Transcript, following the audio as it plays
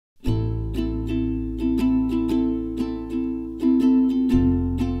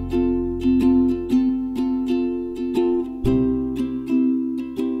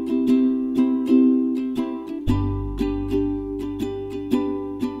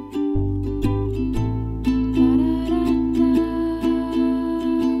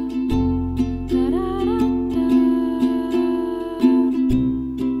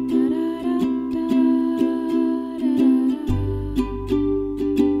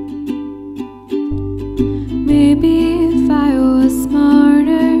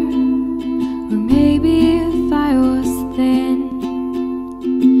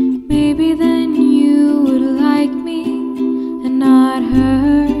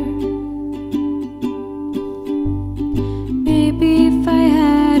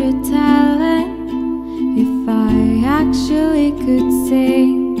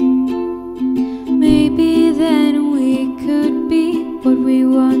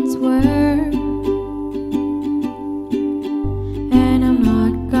once were. And I'm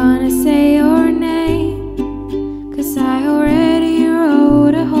not gonna say your name, 'cause I already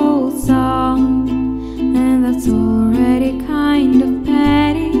wrote a whole song, and that's already kind of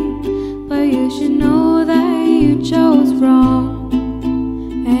petty. But you should know that you chose wrong.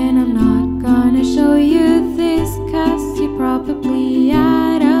 And I'm not gonna show you this, 'cause you probably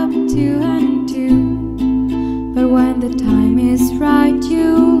add up 2 and 2. But when the time is right,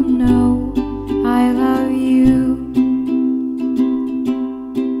 you'll know I love you.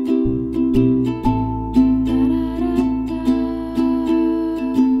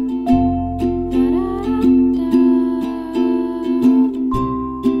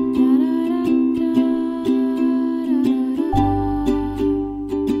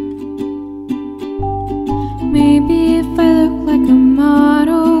 Maybe if I look like a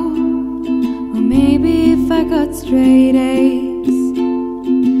model, or maybe if I got straight A's,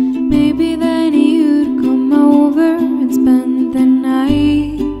 maybe then you'd come over and spend the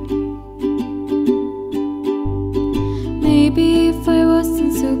night. Maybe if I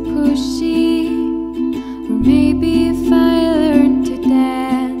wasn't so pushy, or maybe if I learned to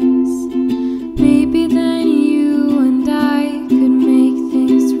dance, maybe then you and I could make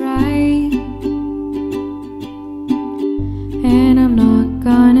things right. And I'm not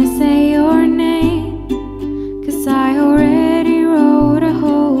gonna say your name, 'cause I already wrote a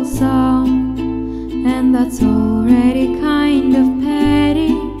whole song, and that's already kind of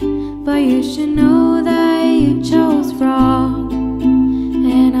petty. But you should know that you chose wrong.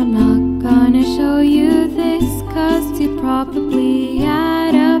 And I'm not gonna show you this, 'cause you probably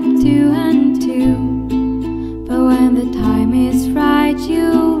add up 2 and 2. But when the time is right,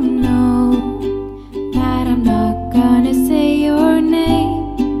 you'll know that I'm not gonna say your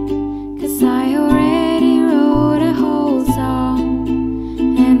name, 'cause I already wrote a whole song,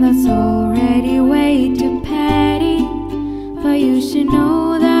 and that's already way too petty. But you should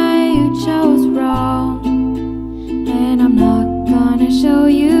know